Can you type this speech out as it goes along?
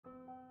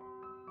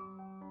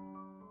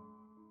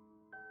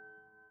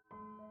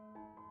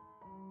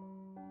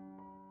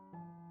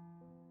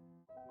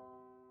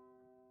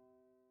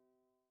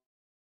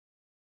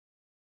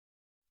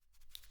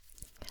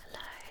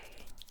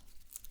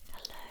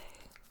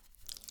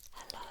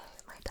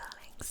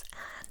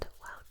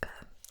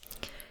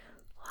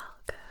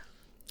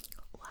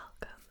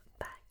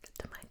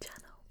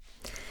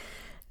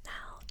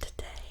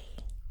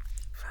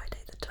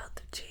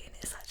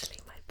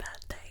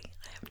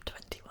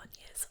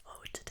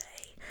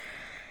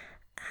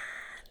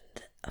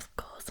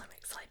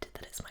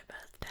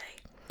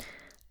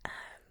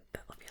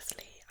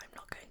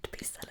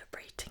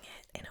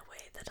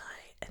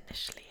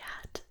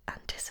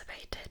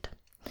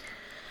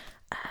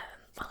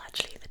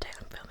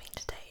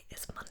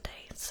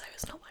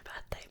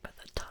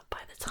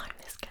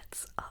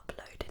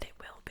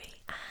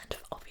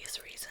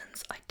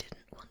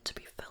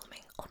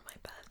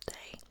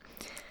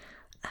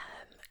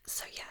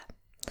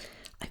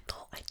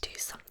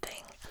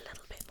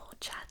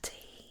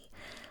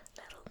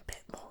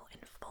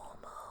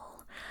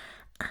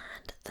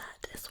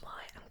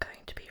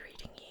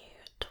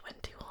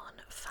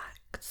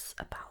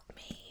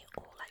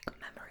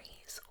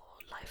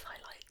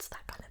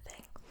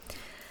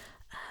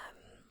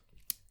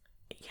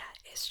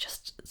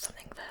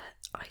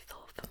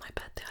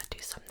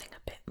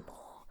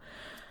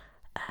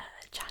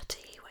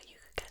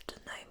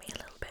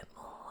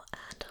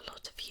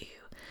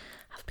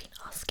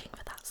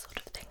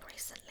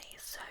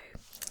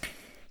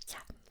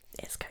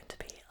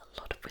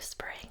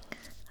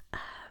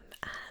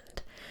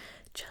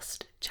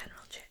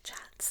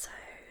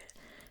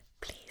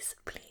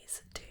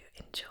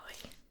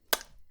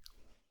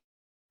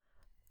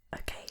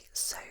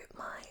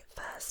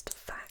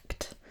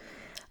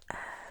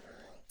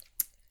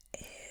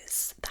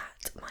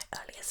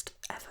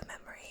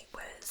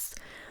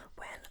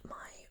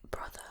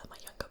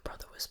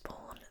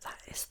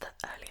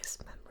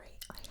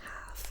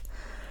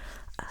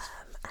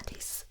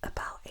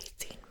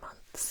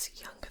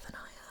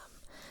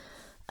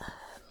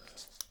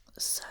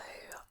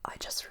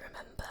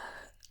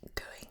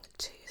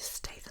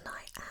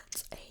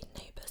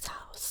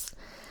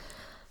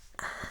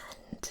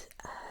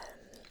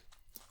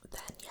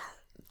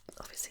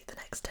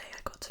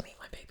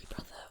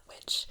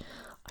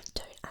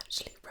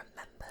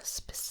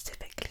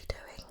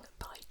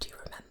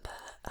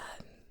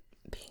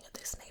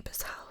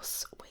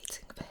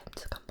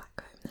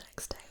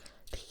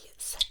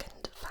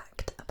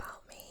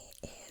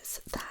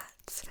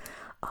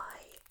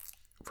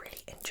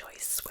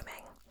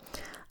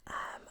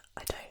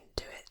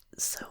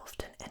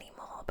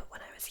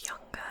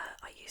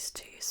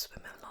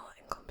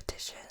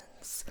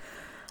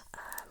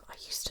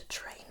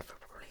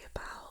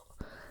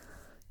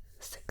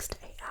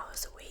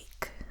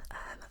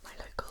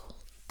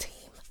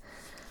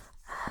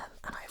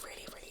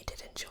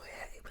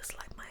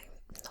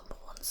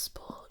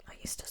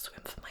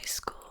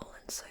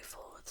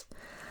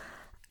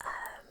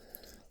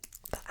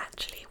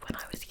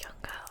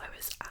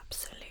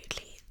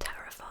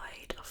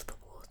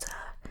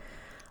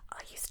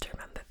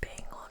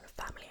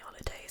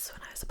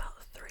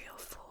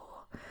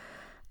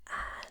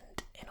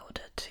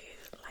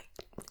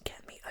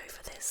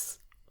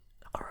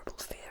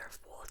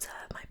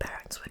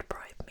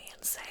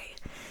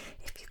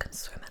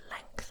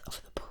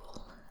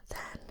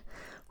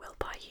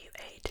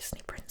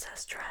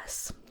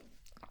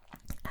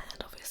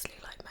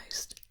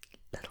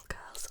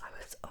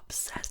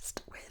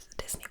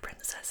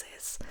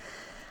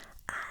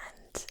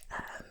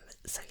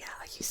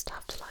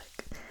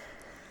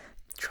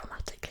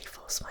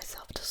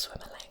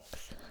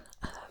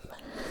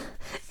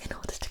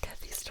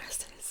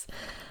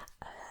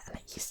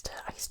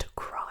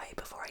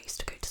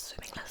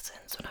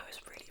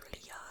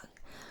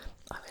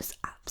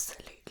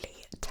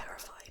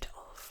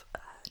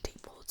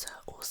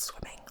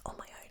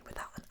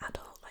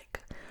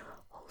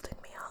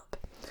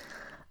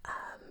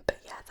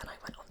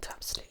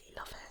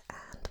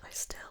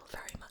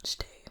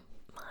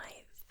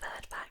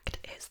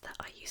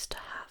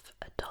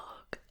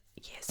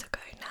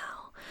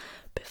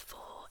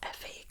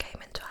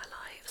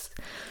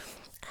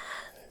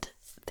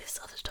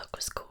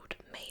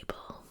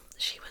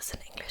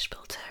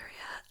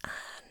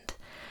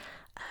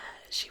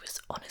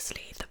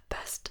honestly the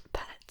best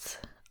pet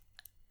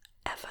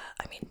ever.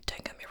 I mean,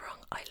 don't get me wrong,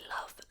 I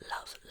love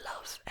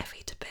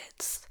Effie to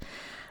bits,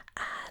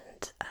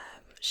 and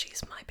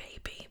she's my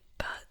baby,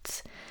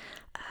 but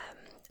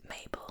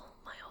Mabel,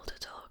 my older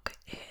dog,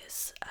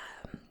 is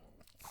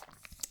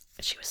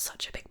she was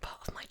such a big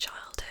part of my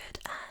childhood,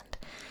 and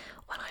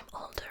when I'm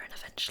older and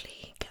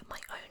eventually get my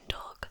own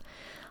dog,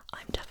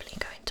 I'm definitely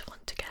going to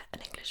want to get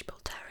an English Bull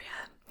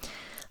Terrier.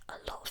 A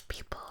lot of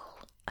people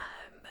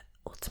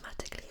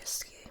automatically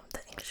assume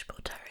that English Bull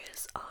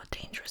Terriers are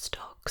dangerous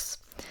dogs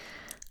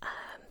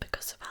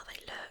because of how they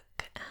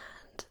look,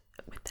 and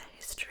with their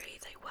history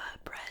they were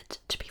bred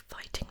to be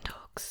fighting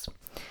dogs.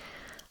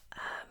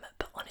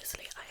 But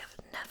honestly, I have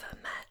never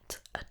met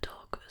a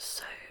dog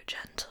so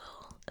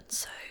gentle and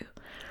so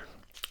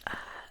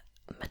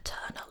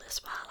maternal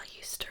as well. I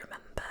used to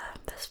remember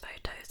there's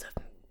photos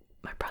of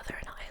my brother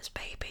and I as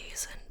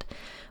babies, and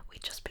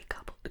we'd just be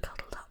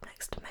cuddled up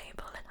next to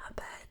Mabel in her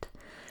bed.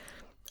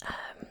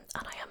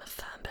 And I am a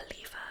firm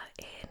believer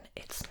in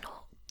it's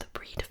not the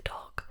breed of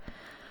dog.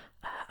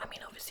 I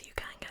mean, obviously you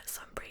can get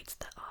some breeds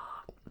that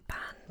are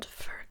banned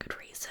for a good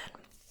reason,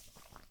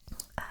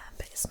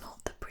 but it's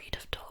not the breed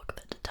of dog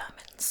that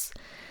determines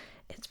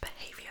its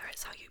behaviour,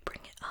 it's how you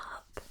bring it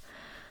up.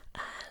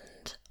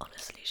 And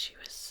honestly, she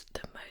was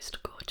the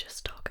most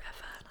gorgeous dog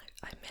ever, and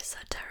I miss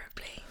her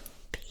terribly.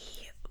 The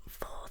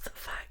fourth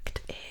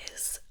fact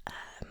is,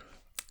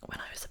 when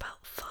I was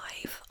about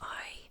 5,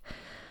 I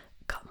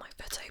cut my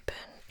foot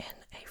open in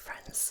a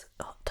friend's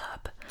hot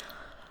tub.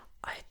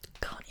 I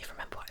can't even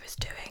remember what I was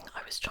doing.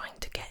 I was trying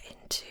to get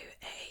into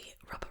a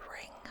rubber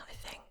ring, I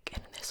think,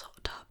 in this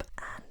hot tub,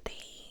 and the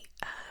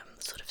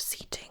sort of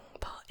seating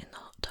part in the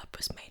hot tub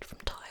was made from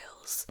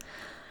tiles,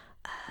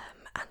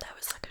 and there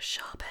was like a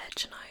sharp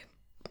edge, and I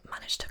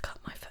managed to cut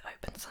my foot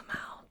open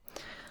somehow.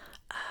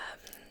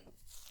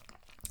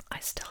 I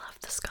still have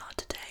the scar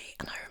today,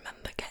 and I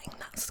remember getting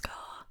that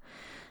scar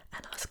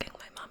and asking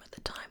my mum at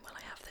the time, will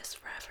I have this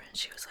forever? And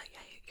she was like,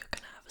 yeah, you're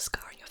gonna have a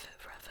scar on your foot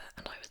forever.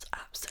 And I was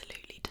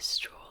absolutely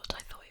distraught.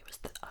 I thought it was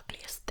the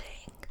ugliest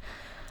thing.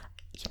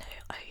 You know,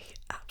 I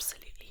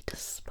absolutely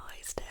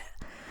despised it,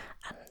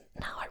 and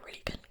now I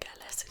really couldn't care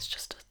less. It's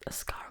just a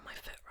scar on my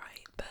foot,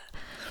 right? But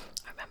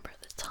I remember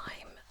at the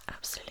time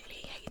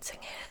absolutely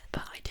hating it,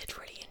 but I did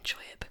really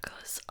enjoy it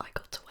because I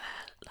got to wear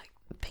like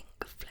pink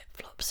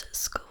flip-flops at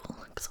school,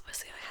 because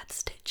obviously I had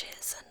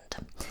stitches,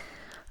 and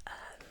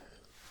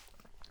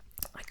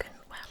I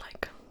couldn't wear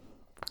like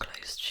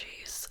closed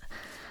shoes,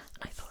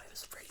 and I thought it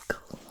was really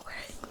cool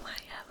wearing my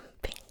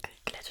pink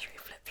glittery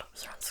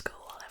flip-flops around school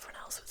while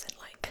everyone else was in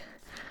like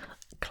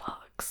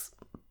Clark's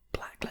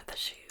black leather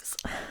shoes.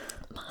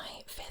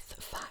 My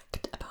fifth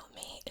fact about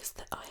me is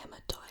that I am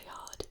a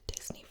die-hard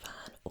Disney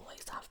fan,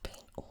 always have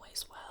been,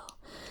 always will.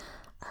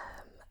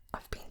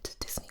 I've been to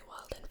Disney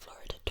World in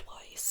Florida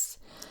twice,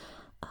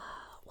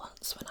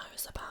 once when I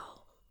was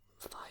about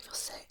 5 or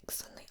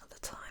 6, and the other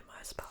time I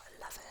was about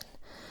 11.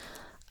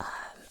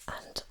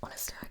 And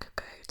honestly, I could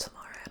go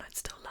tomorrow and I'd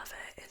still love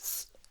it.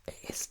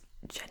 It is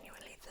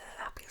genuinely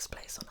the happiest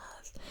place on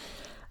earth.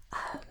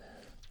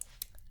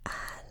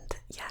 And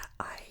yeah,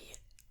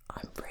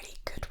 I'm really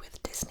good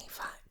with Disney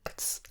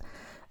facts,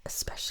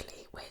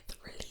 especially with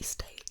release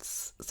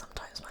dates.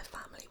 Sometimes my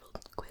family will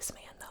quiz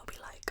me and they'll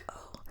be like,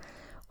 oh,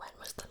 when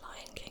was The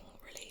Lion King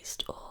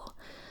released, or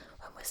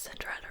when was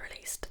Cinderella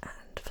released?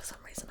 And for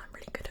some reason I'm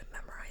really good at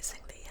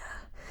memorising the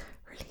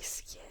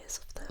release years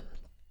of them,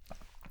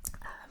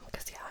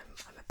 because yeah,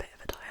 I'm a bit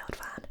of a diehard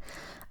fan,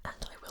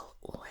 and I will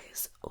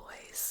always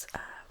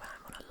when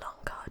I'm on a long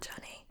car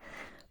journey,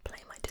 play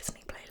my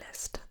Disney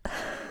playlist.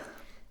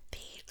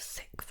 The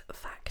sixth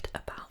fact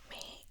about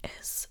me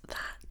is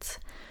that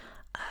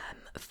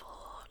for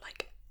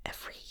like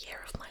every year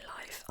of my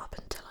life up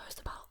until I was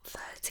about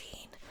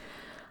 13,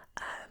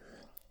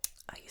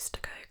 I used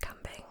to go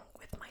camping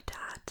with my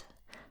dad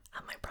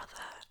and my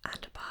brother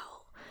and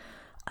about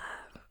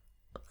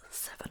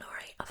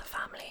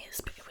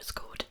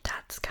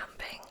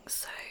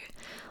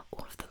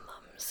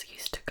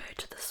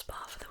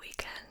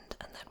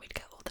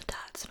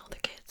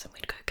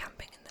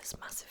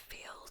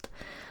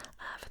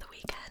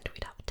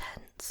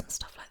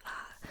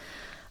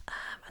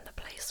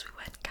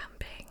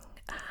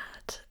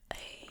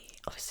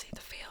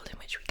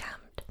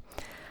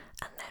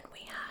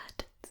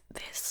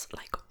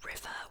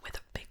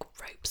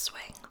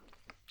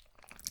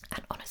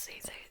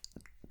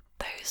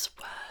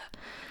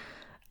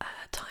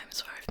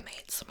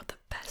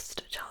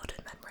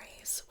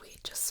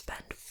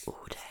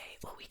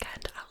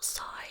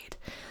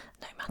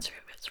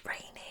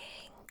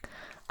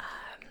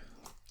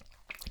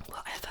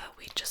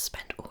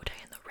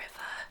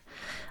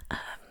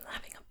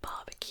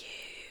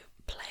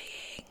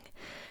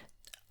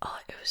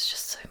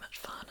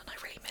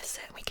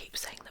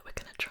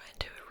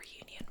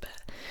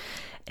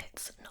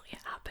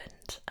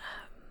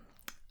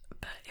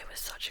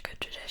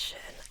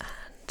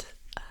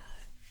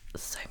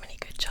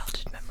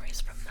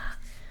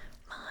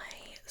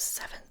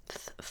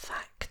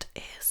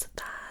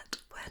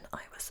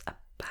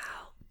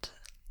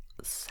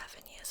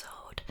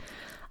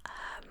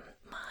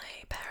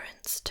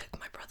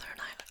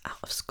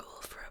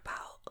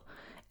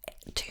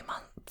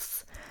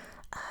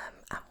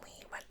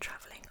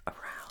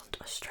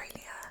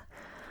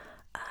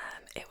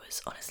It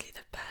was honestly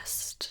the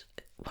best,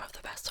 one of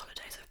the best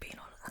holidays I've been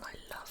on, and I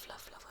love,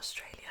 love, love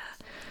Australia.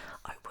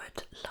 I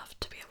would love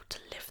to be able to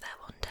live there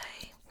one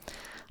day,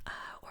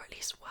 or at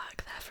least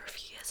work there for a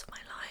few years of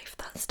my life.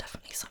 That's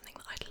definitely something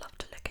that I'd love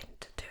to look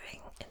into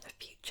doing in the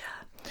future.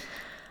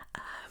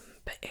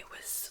 But it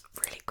was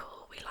really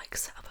cool. We like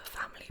set up a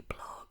family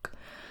blog.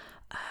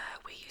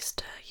 We used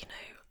to, you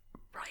know,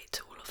 write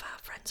to all of our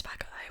friends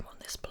back at home on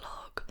this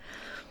blog.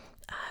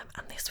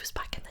 And this was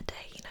back in the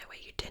day, you know, where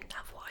you didn't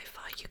have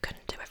Wi-Fi, you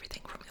couldn't do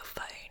everything from your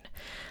phone.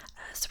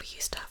 So we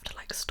used to have to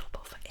like stop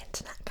off at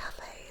internet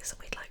cafes, and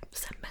we'd like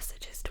send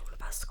messages to all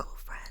of our school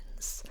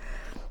friends,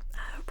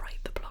 write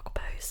the blog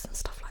posts and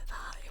stuff like that.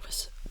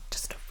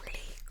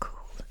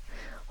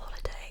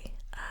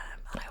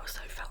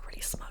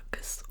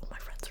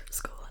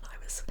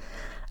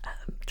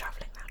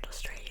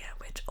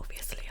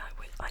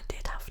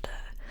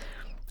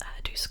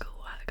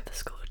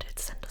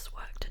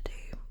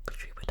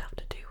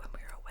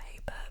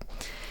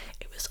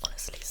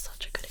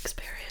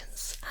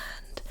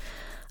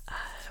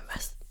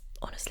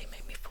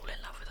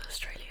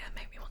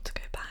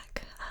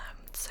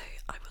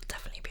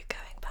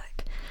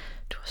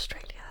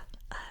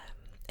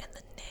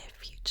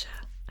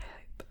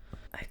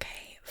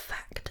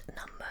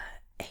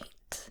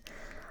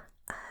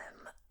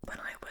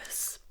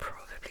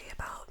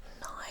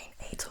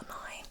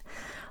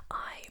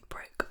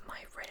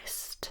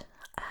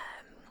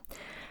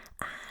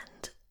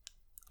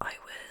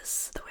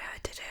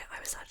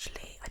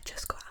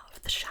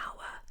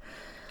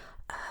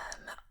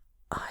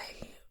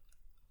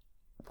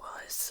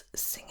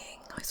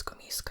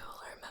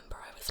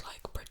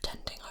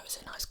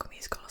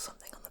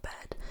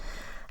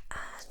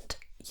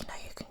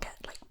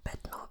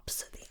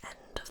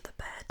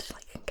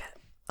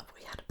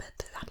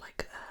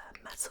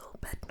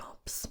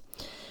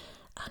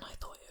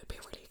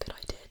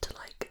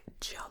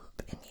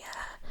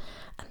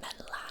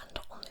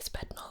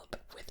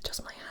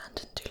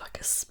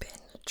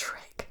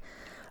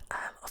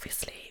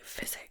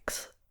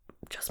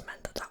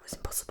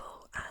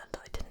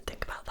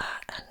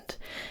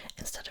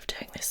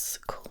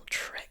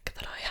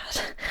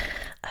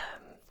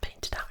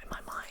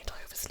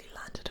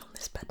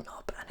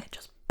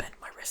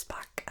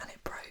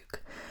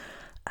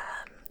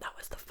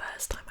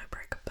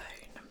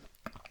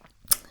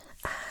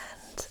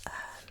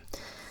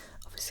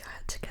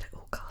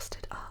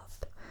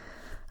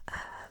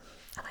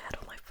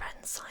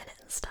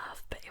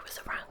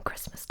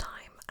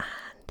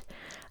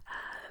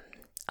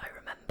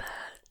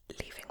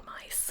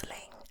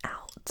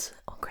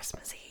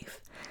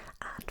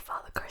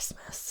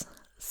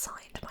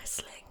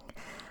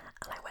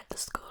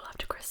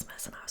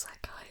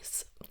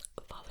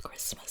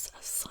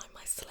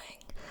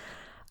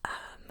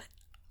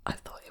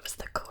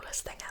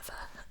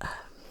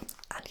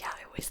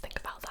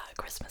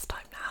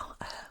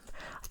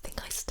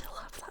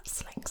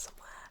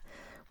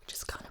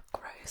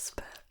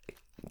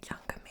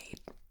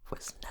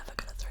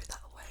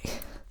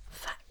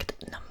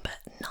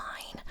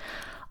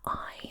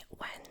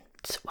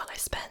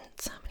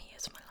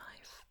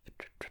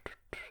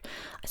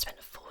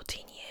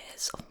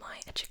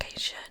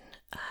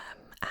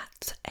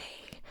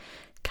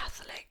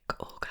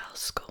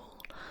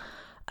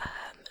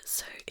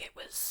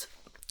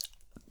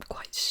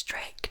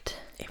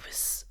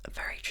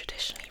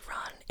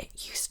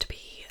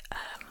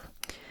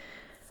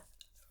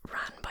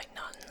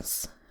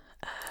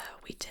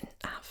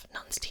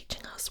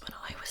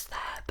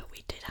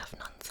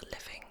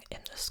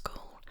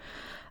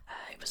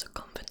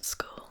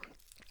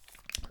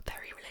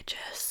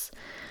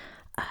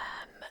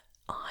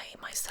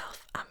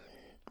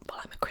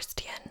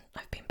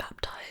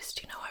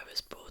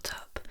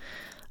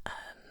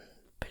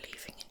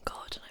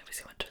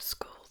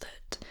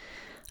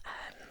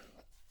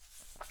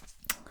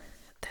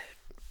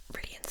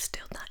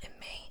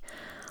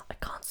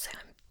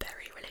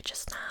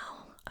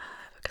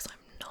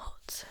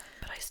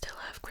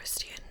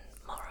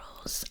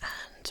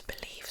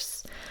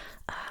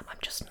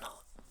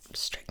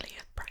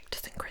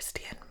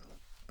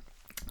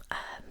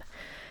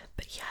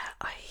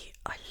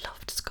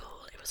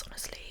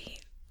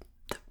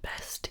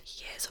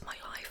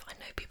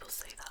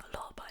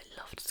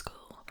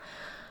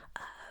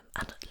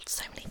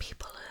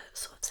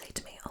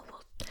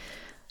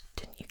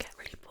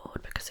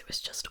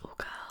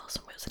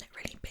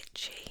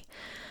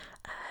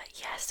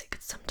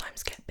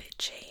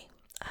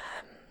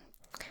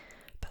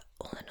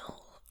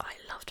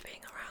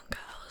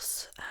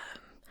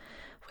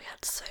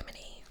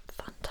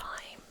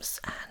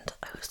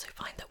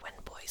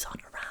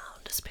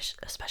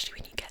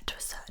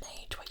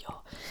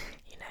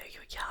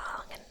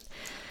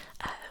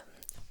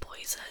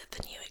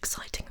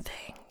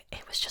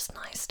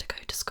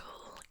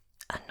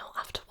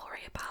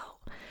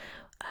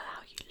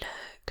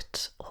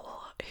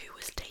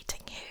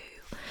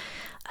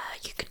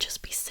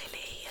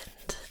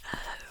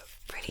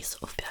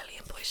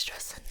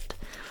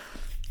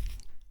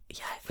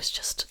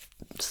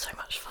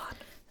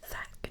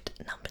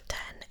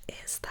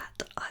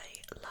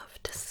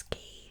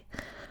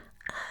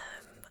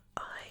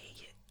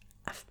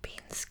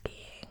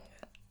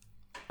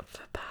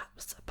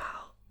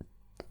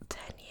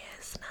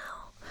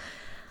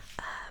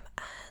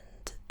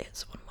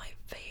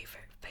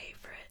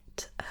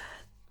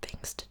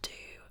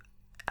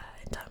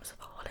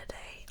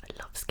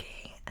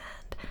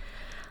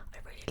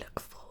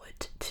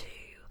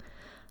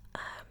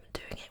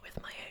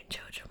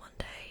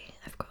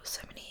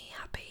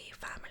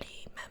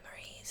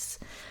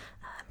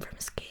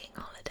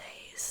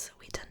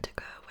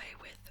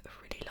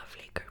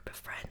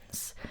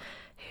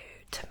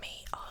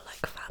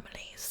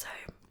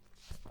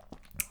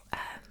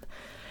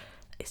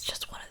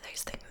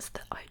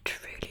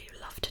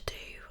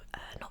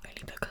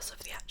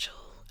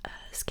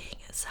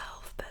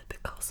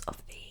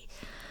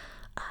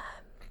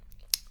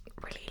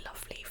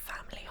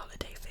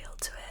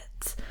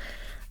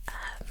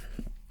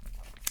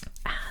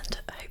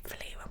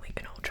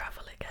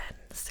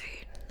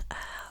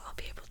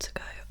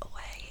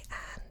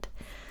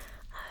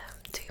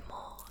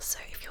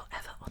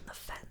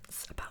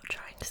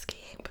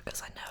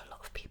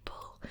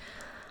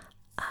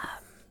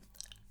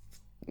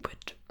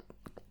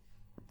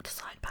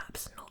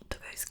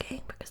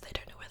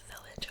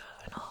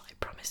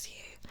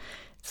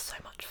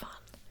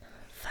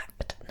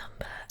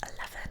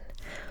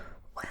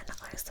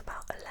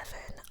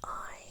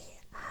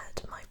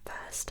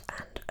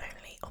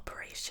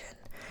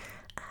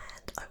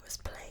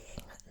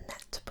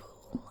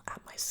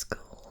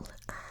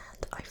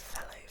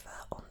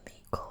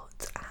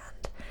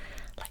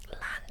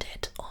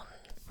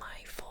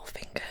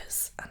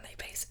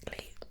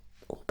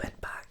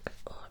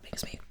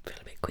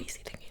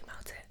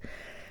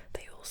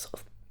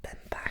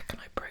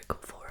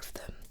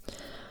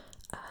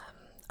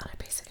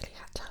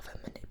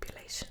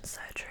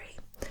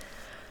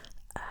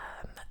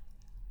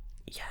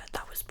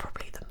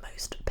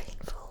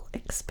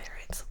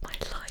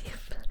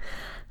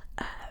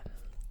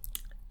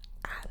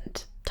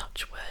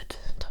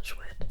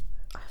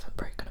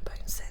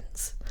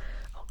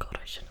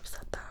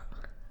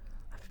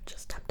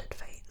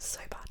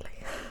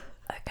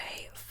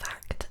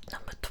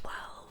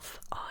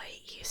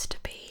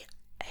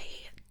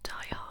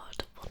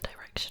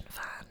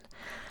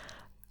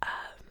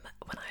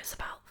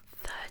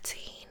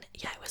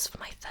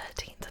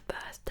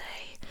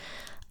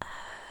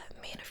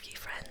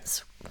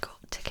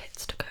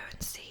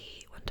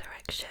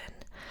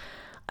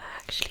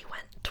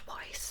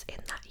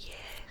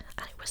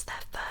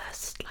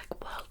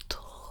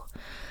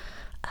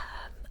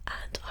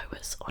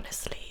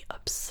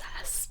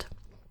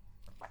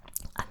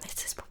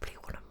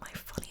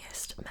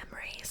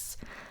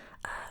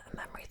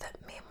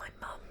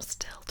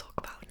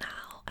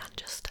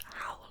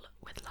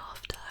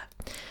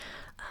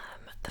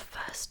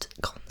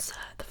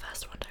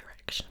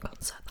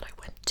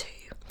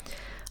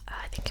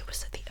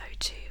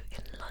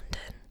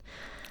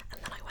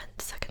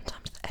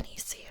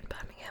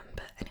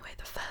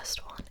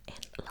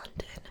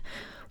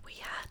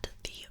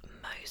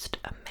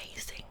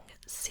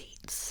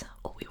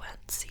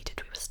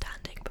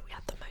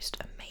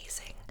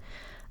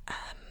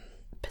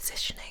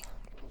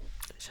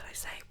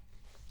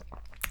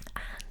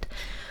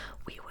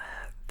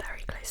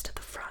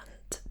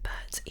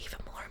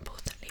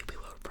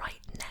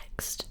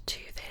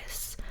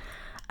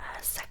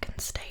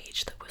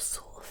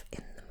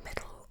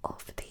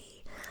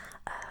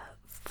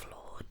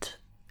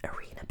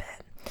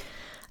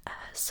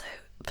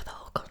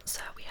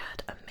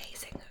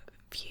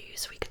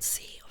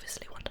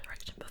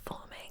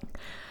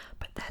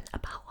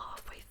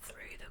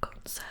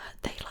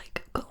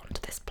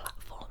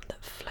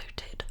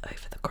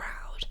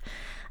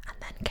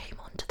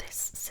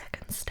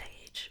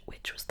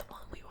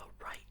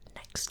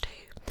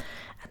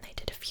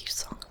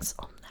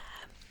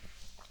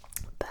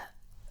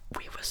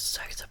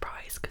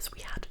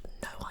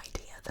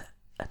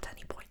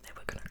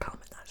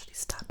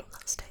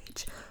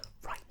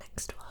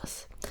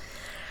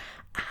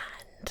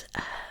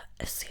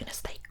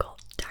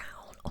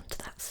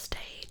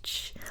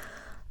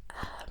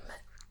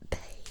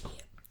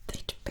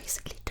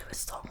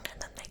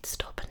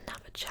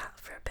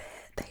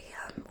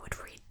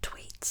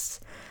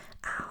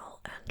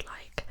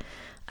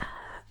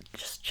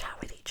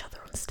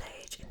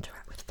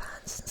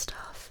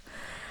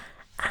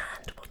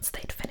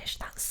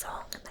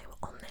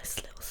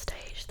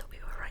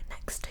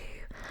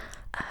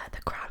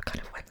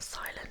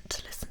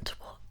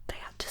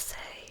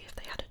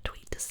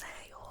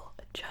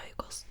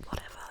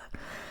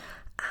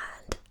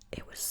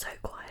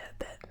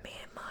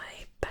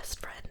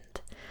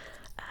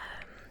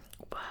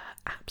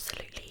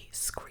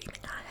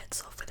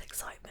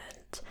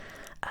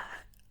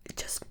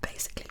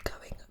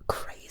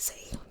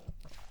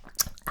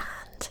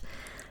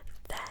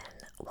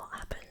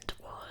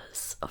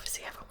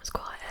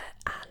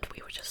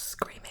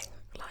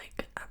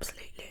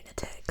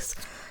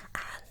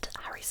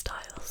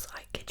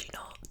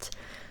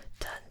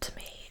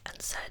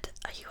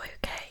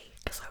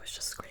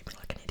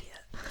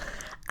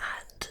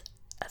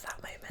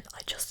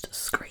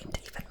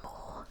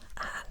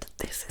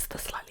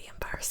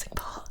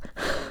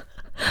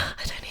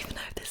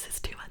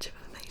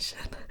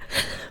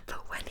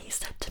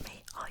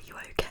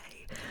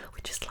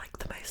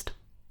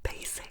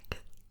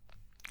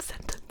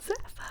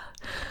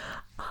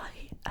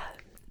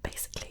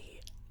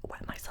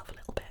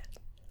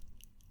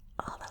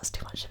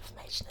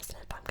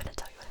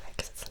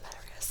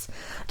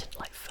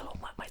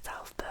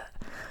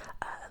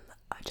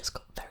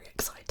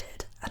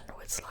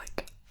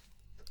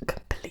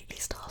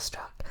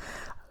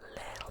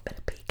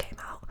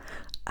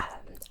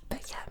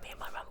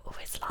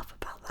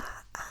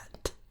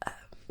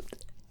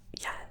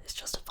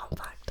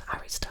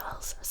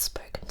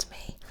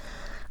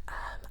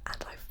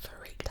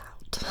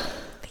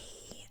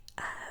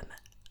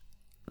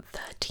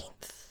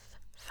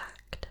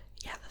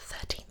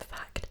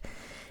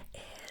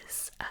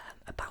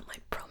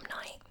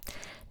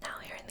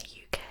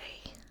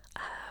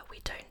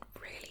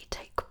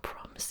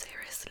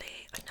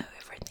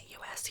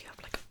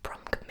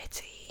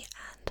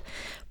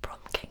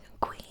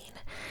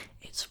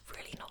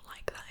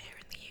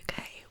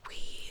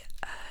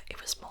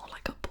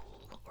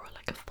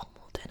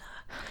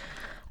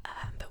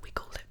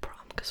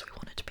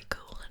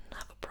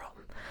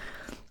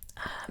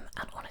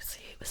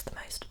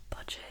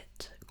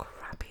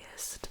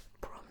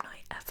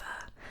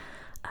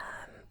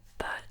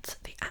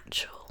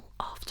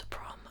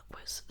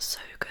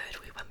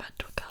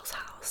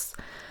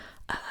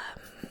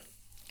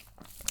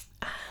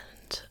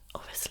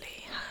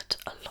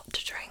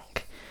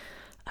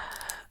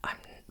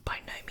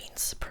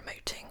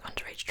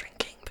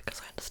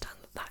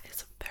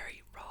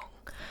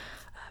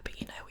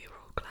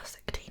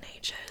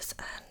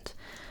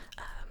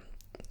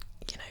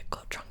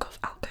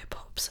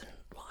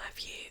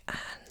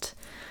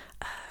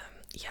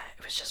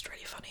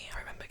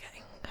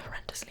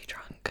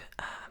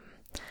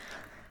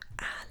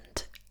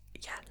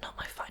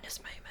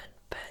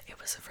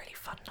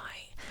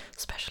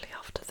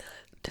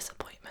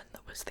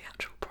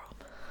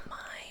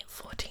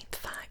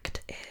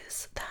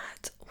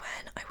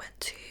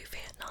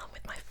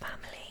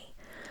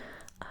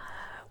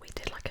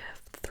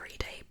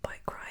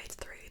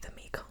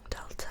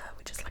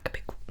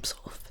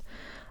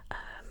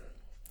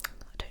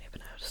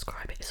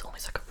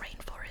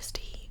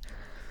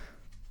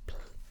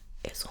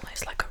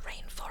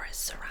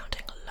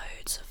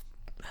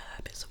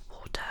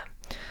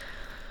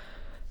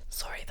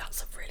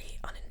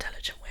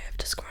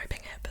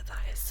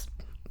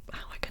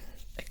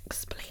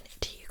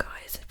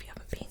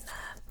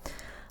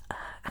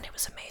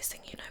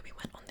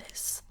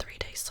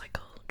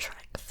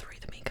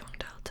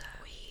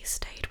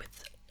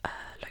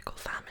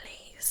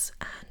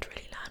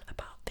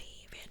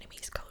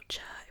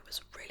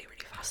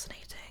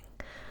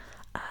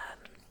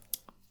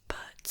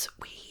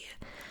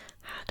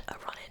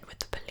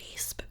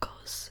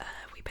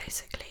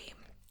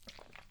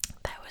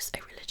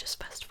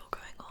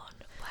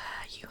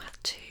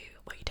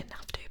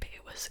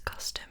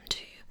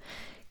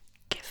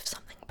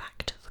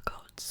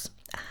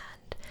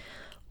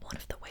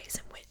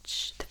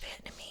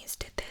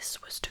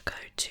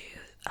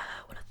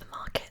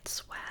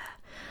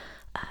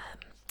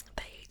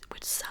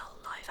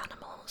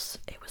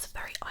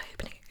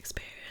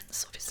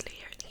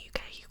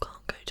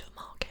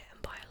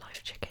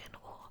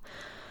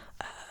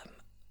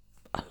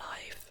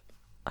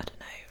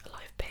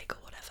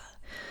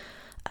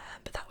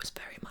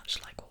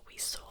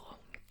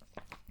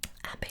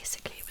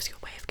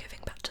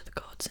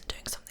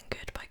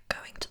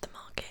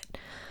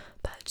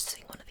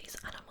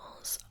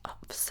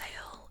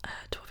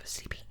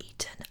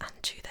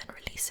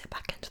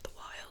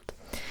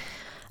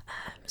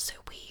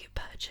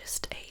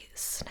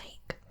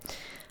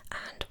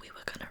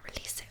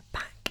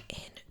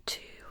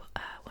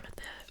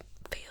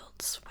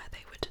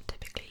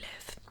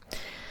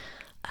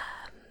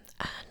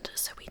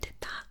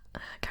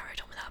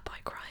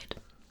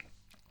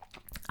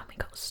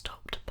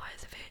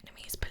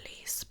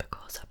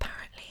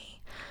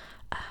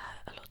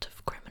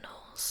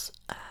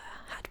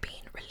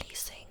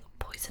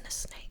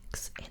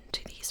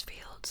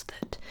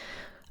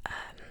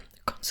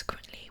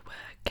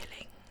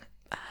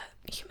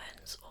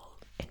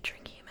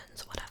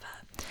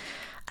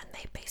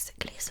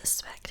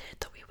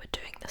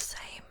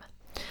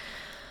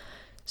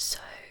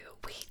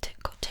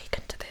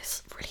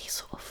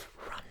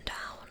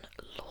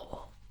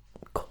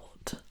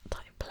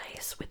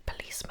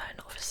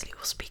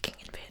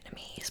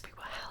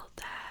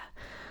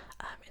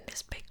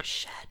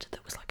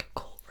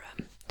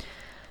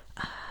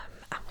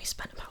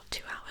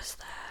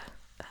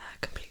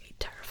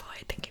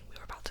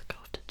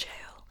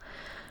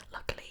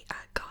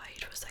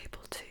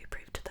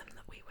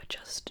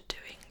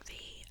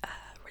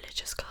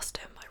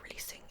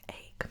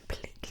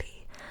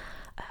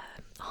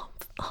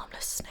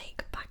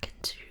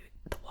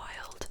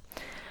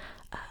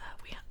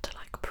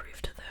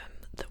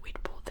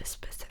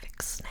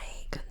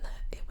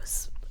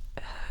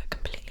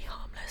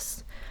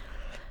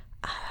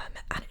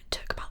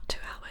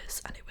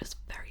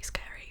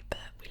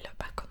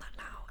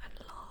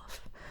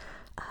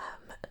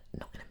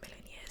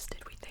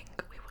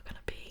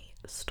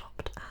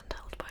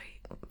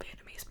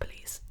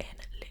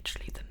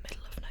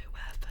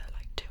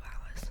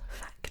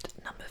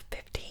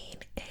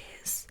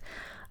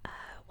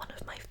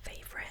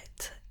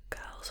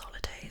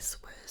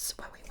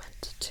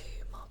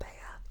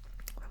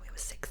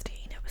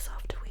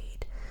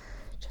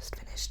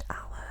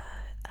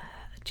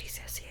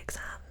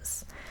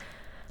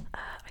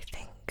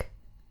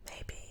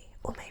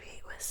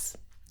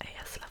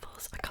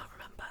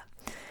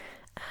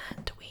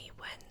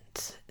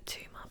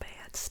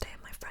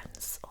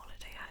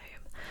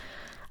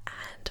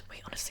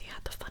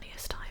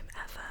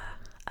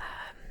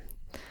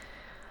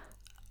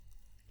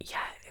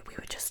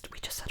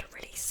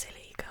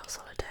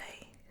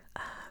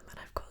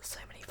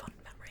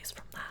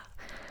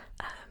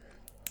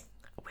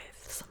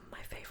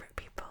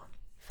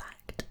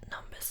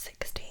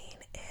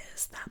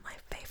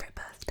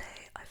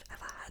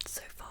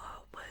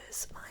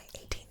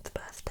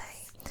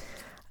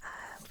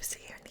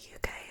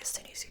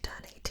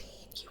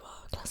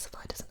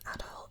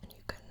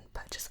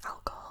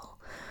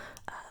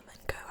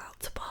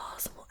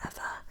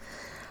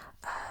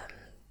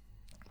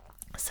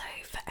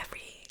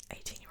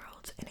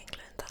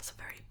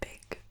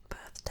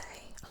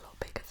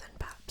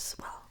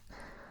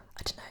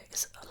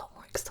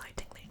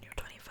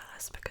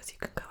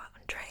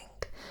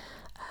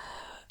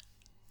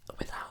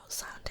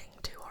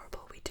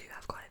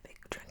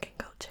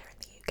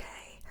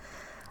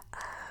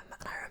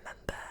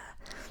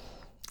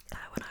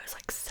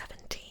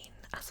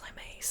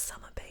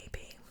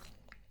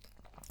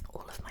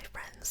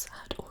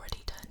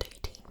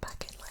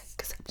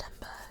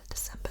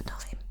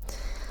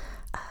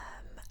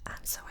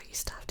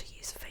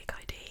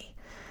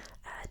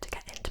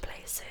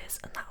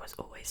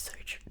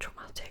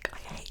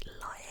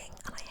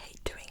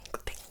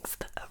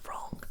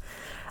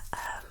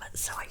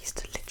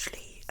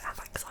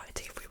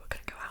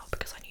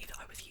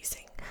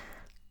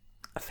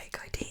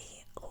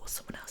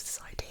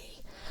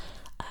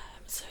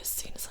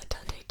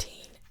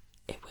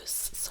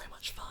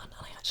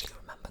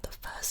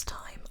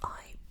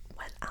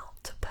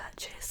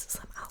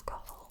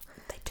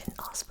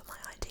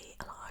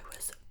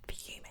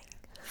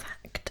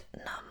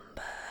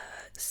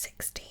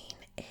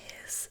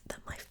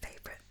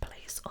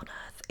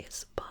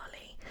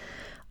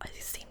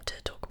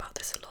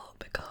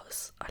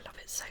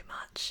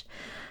 much.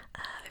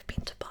 I've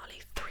been to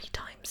Bali 3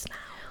 times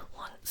now.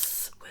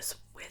 Once was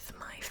with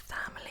my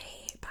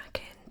family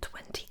back in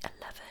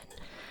 2011,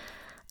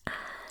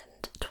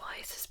 and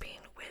twice has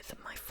been with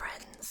my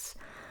friends.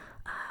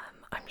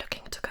 I'm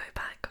looking to go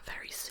back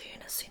very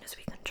soon as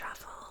we can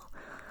travel,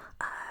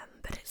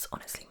 but it's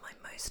honestly my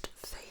most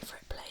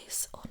favourite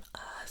place on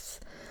earth.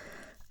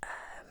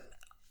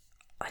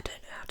 I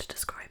don't know how to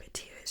describe it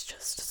to you. It's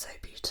just so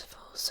beautiful,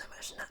 so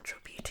much natural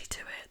beauty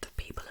to it. The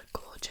people are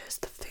gorgeous,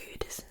 the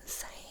food is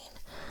insane.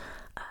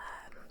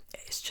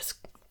 It's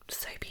just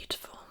so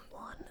beautiful.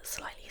 One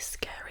slightly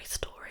scary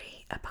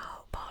story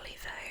about Bali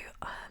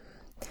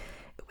though,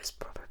 it was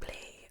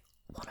probably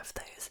one of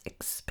those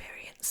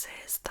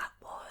experiences that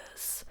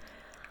was,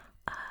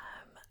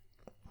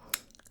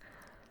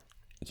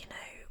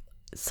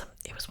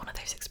 it was one of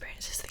those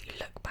experiences that you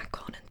look back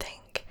on and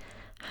think,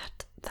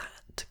 had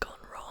that gone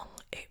wrong,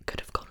 it could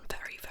have gone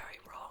very, very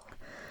wrong.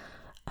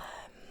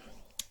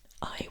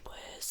 I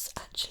was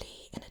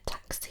actually in a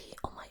taxi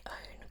on my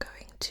own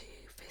going to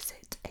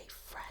visit a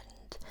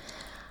friend,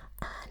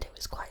 and it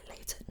was quite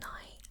late at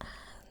night,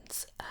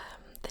 and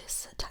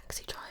this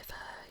taxi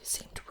driver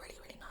seemed really,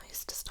 really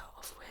nice to start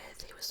off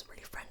with. He was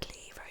really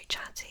friendly, very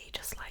chatty,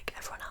 just like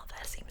everyone out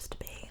there seems to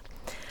be.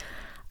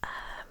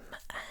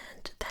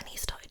 And then he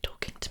started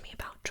talking to me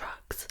about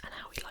drugs and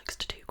how he likes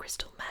to do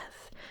crystal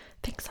meth,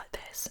 things like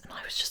this, and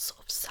I was just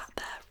sort of sat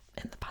there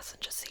in the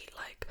passenger seat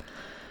like,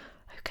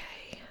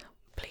 okay,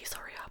 please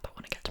hurry up, I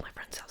want to get to my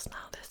friend's house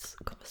now, this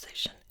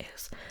conversation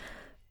is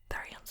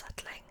very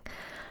unsettling.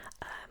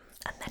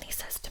 And then he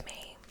says to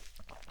me,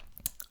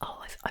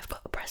 oh, I've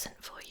got a present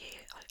for you,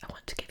 I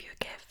want to give you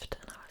a gift.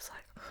 And I was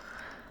like,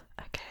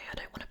 okay, I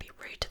don't want to be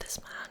rude to this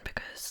man,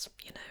 because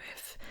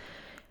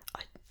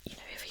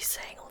if he's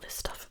saying all this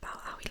stuff about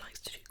how he likes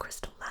to do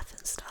crystal meth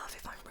and stuff,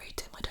 if I'm rude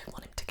to him, I don't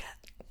want him to get,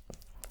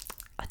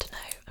 I don't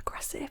know,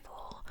 aggressive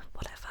or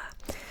whatever.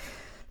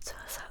 So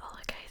I was like, oh,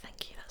 okay,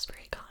 thank you, that's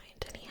very kind.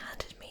 And he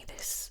handed me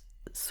this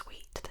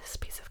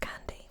piece of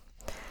candy.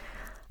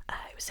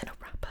 It was in a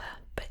wrapper,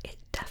 but it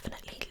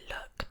definitely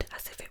looked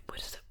as if it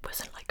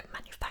wasn't like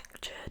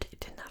manufactured. It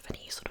didn't have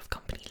any sort of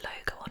company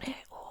logo on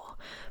it or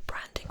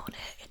branding on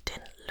it. It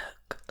didn't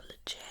look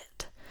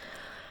legit.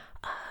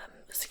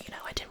 So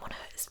I didn't want to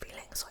hurt his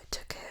feelings, so I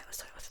took it. I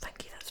was like, oh,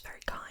 thank you, that's very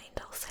kind,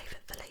 I'll save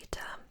it for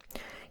later.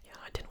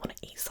 I didn't want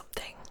to eat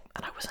something,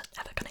 and I wasn't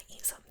ever going to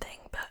eat something,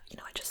 but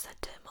I just said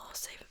to him, oh, I'll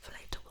save it for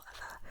later,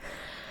 whatever.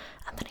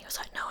 And then he was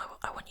like, no,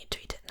 I want you to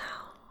eat it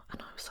now.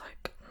 And I was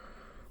like,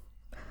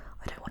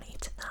 I don't want to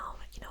eat it now,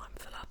 I'm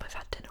full up, I've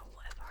had dinner or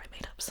whatever. I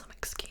made up some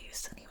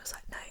excuse, and he was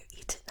like, no,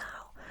 eat it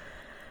now.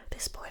 At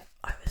this point,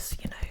 I was,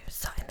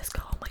 sat in this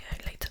car on my own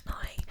late at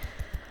night,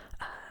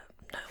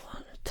 no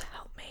one to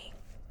help me.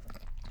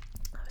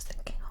 I was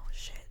thinking, oh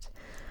shit.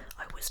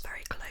 I was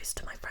very close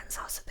to my friend's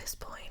house at this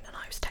point, and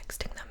I was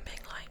texting them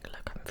being like,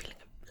 look, I'm feeling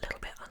a little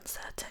bit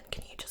uncertain,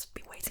 can you just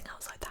be waiting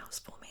outside the house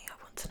for me? I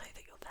want to know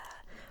that you're there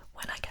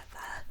when I get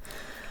there.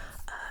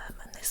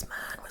 And this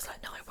man was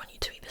like, no, I want you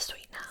to eat the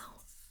sweet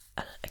now.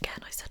 And again,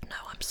 I said, no,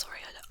 I'm sorry,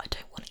 I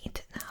don't want to eat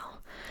it now.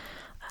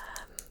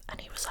 And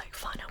he was like,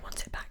 fine, I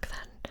want it back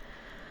then.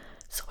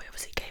 So I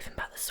obviously gave him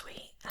back the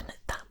sweet, and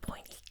at that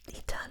point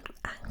he turned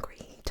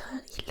angry,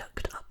 he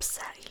looked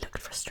upset, he looked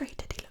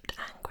frustrated, he looked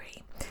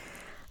angry.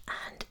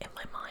 And in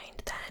my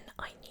mind then,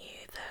 I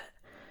knew that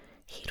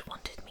he'd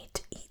wanted me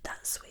to eat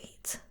that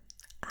sweet,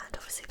 and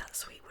obviously that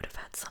sweet would have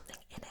had something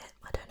in it.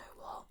 I don't know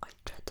what, I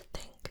dread to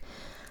think.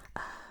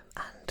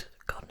 And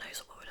God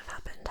knows what would have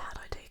happened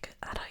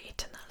had I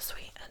eaten that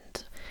sweet,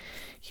 and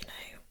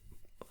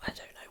I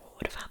don't know what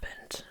would have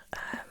happened.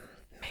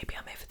 Maybe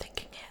I'm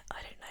overthinking it,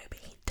 I don't know, but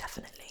he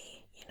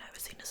definitely,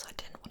 as soon as I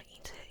didn't want to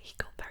eat it, he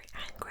got very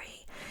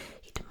angry.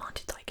 He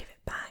demanded that I give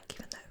it back,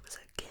 even though it was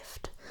a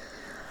gift.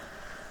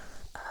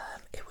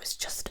 It was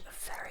just a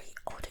very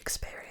odd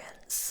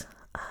experience.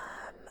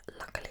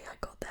 Luckily I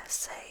got there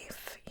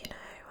safe,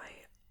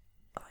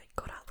 I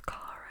got out of the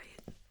car,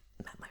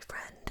 I met my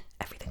friend,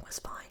 everything was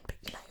fine, but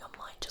your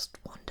mind just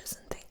wanders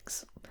and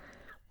thinks,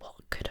 what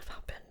could have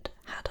happened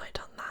had I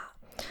done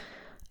that?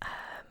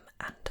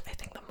 And I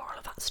think the moral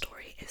of that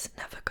story is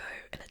never go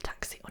in a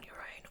taxi on your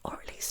own, or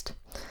at least,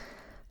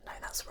 no,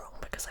 that's wrong,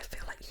 because I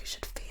feel like you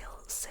should feel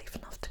safe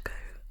enough to go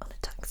on a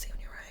taxi on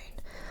your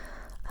own.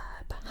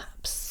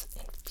 Perhaps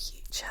in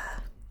future,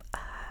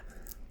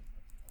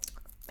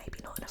 maybe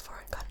not in a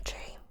foreign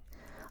country,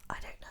 I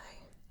don't know.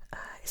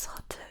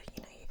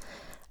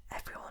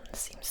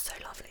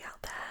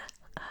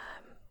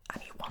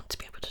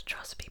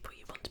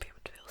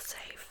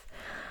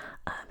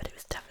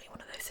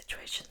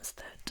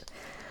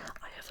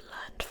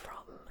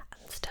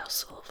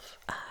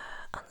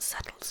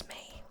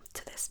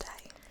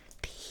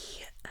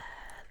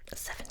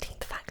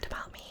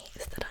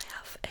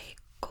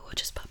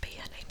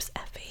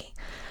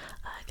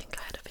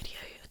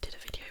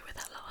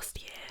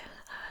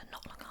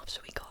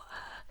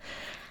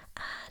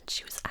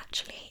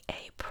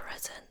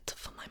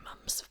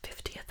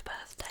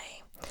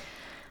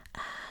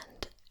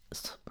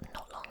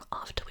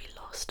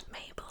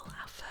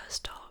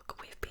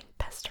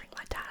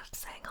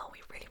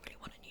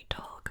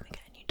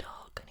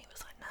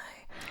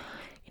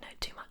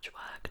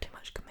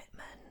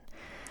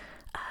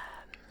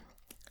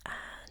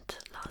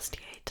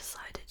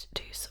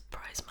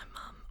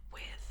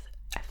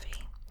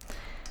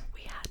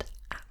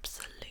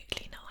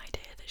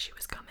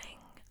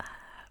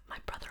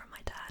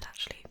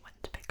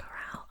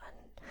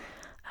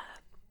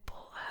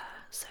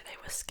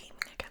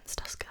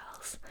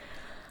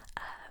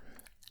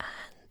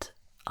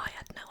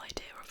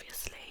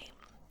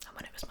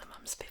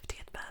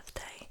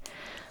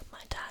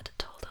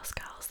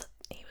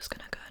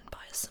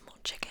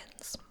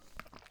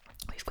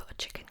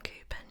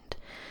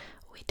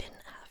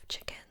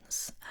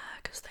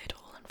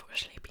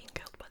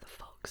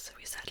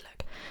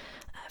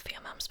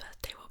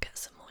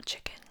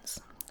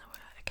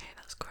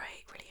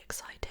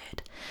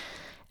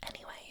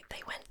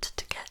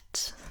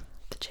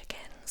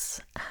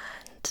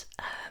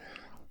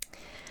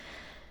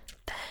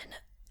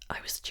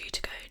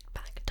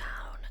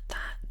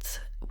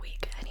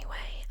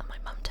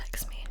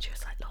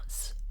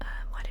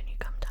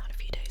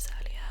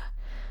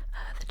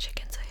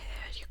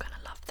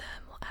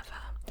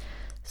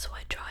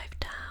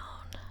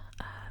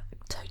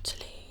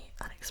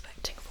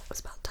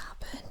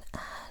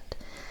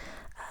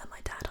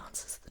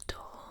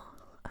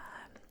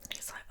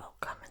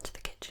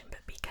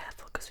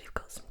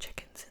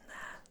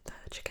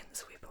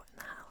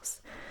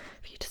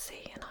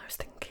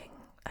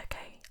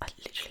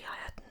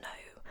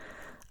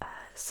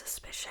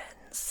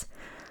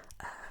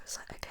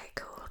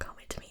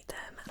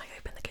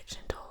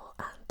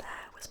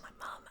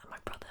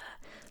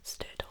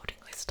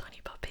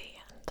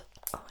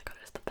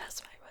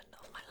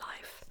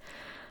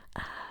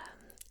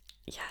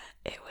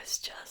 is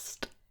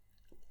just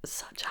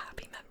such a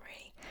happy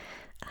memory,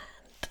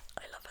 and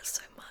I love her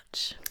so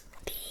much.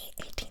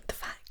 The 18th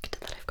fact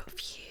that I've got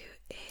for you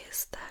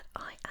is that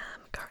I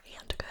am currently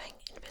undergoing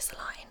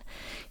Invisalign.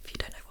 If you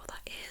don't know what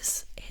that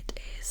is, it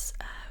is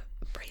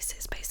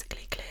braces,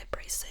 basically clear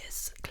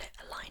braces, clear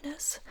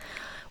aligners,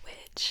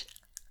 which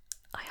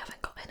I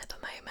haven't got in at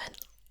the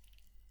moment,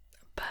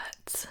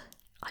 but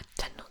I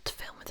tend not to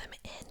film with them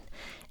in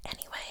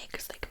anyway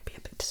because they can be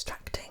a bit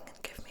distracting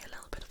and give me a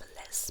little bit of a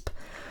lisp.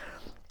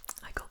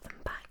 I got them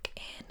back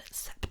in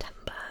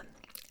September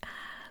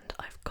and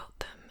I've got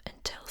them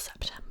until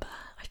September.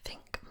 I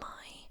think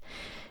my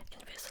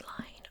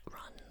Invisalign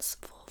runs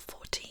for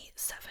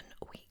 47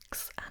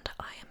 weeks and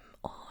I am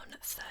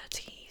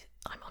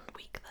on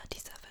week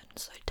 37,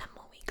 so 10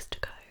 more weeks to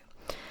go.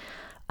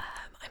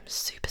 I'm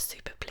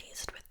super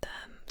pleased with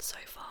them so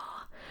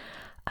far.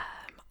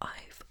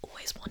 I've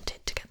always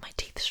wanted to get my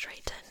teeth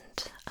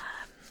straightened.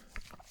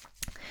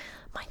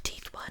 My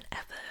teeth weren't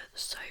ever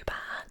so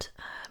bad,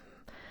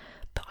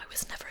 but I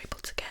was never able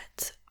to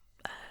get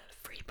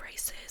free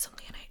braces on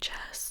the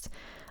NHS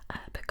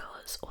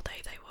because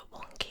although they were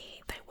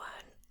wonky, they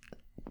weren't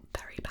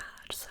very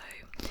bad, so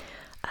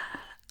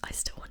I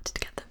still wanted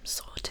to get them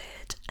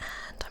sorted,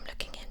 and I'm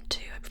looking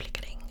into hopefully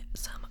getting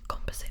some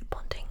composite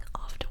bonding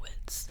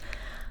afterwards,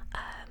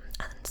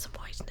 and some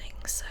whitening,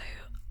 so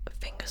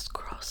fingers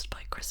crossed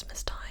by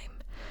Christmas time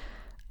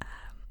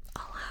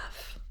I'll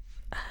have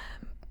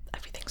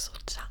everything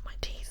sorted out my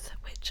teeth,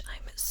 which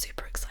I'm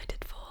super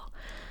excited for.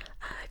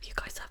 If you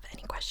guys have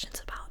any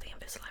questions about the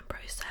Invisalign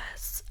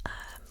process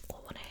or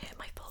want to hear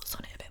my thoughts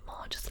on it a bit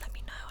more, just let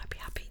me know. I'd be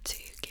happy to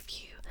give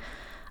you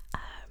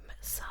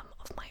some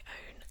of my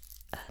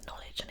own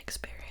knowledge and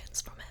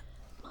experience from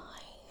it.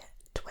 My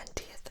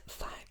 20th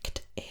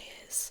fact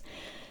is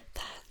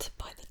that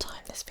by the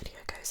time this video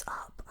goes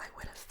up, I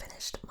would have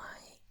finished my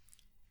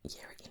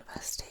year at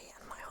university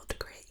and my whole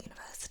degree at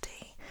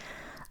university.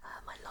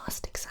 My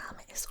last exam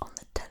is on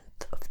the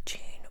 10th of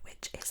June,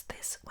 which is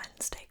this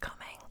Wednesday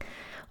coming.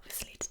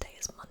 Obviously today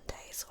is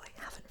Monday, so I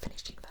haven't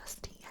finished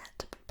university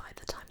yet, but by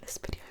the time this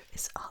video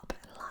is up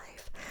and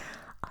live,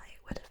 I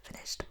would have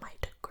finished my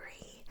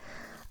degree.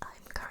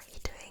 I'm currently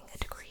doing a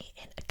degree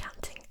in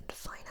accounting and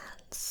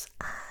finance,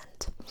 and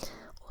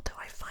although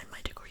I find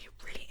my degree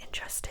really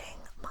interesting,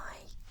 my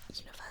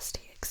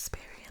university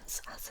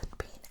experience hasn't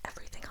been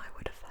everything I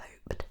would have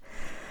hoped.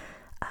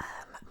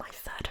 My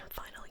third and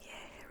final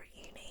year here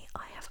at uni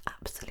I have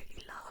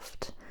absolutely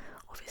loved.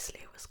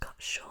 Obviously it was cut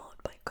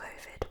short by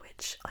COVID,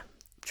 which I'm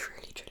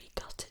truly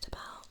gutted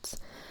about,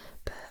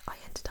 but I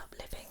ended up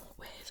living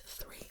with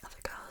 3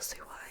 other girls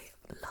who I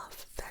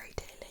love very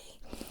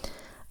dearly.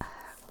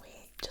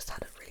 We just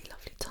had a really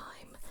lovely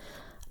time.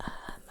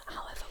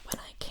 However, when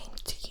I came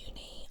to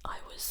uni, I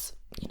was,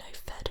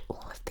 fed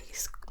all of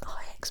these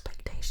high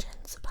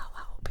expectations about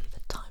how it'll be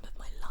the time of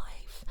my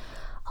life.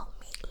 I'll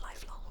meet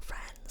lifelong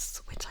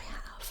friends, which I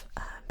have,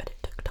 but it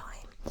took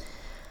time.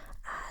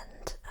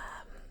 And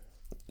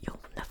you'll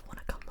never want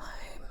to come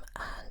home,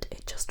 and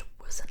it just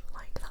wasn't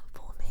like that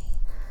for me.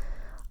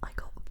 I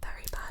got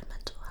very bad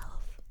mental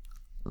health.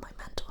 My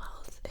mental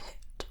health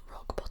hit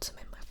rock bottom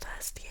in my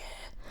first year.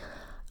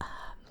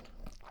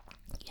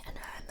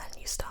 And then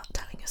you start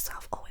telling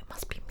yourself, oh, it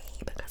must be me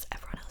because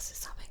everyone else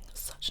is having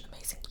such an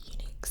amazing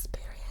uni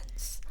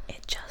experience.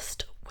 It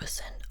just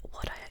wasn't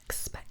what I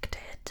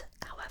expected.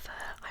 However,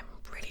 I'm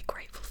really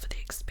grateful for the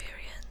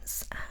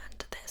experience,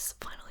 and this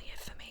final year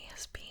for me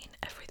has been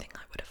everything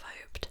I would have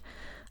hoped.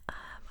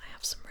 I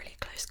have some really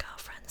close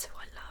girlfriends who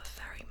I love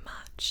very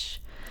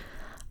much,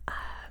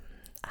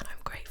 and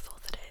I'm grateful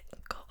that it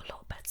got a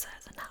lot better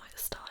than how it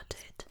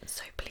started.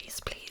 So please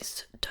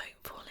don't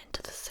fall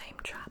into the same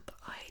trap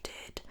I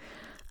did,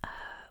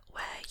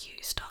 where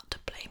you start to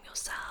blame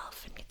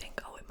yourself and you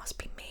think, oh, it must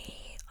be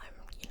me, I'm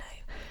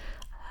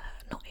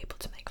not able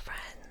to make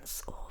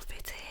friends or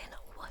fit in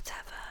or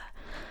whatever.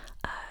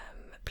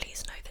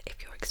 Please know that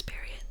if your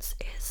experience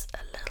is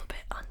a little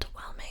bit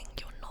underwhelming,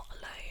 you're not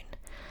alone.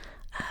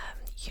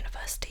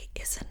 University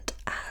isn't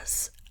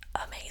as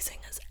amazing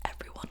as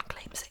everyone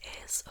claims it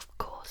is. Of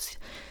course,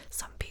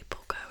 some people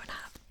go and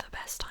have the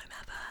best time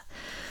ever,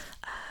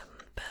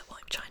 but what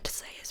I'm trying to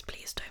say is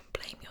please don't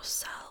blame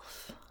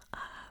yourself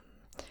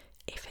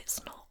if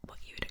it's not what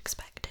you'd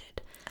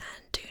expected,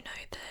 and do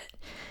know that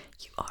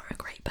you are a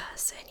great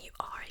person, you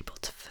are able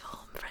to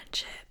form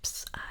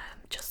friendships,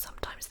 just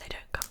sometimes they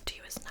don't come to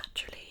you as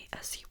naturally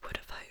as you would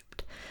have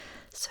hoped.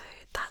 So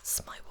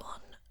that's my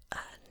one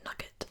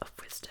nugget of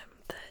wisdom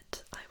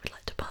that I would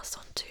like to pass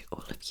on to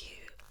all of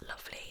you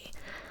lovely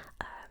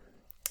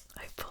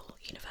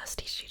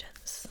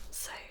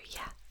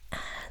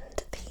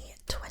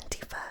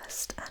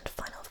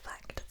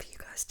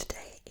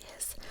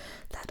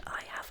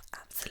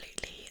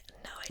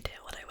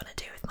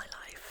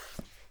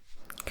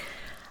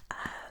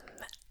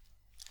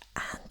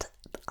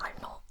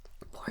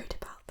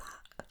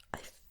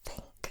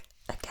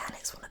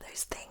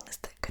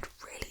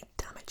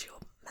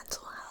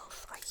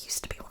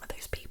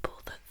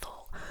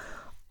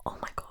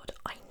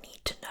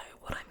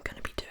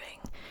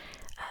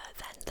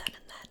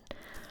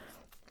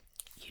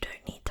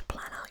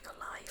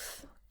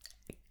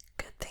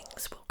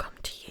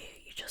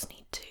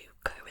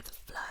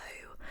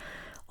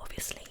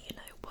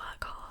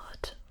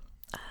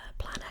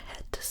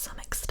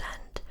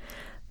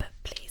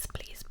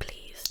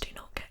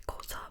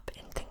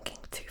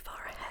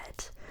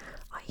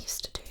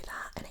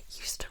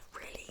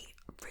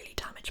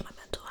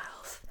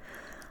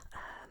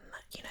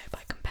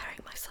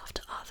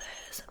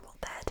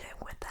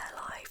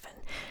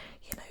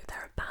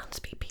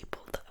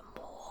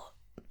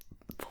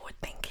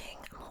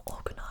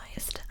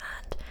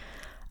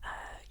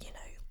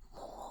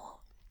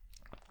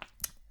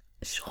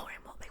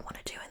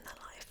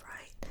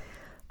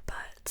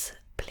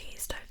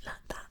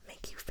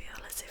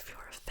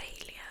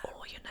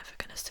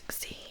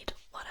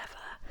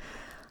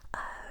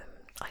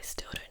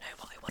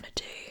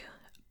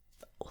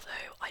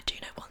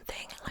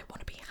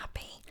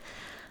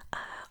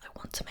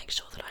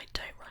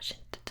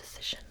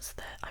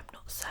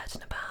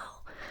certain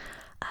about,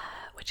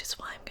 which is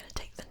why I'm going to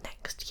take the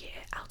next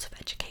year out of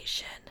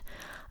education.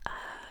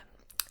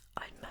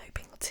 I'm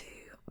hoping to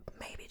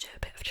maybe do a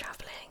bit of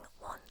travelling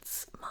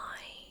once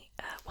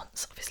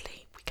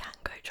obviously we can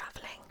go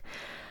travelling,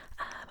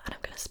 and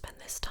I'm going to spend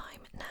this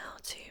time now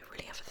to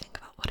really have a think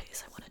about what it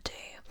is I want to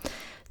do.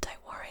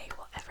 Don't worry,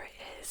 whatever it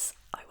is,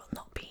 I will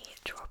not be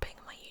dropping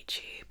my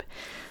YouTube.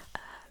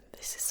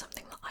 This is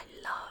something that I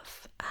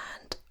love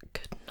and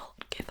could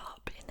not give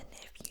up in the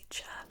near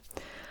future.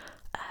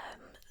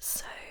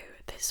 So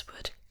this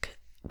would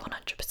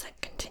 100%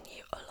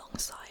 continue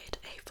alongside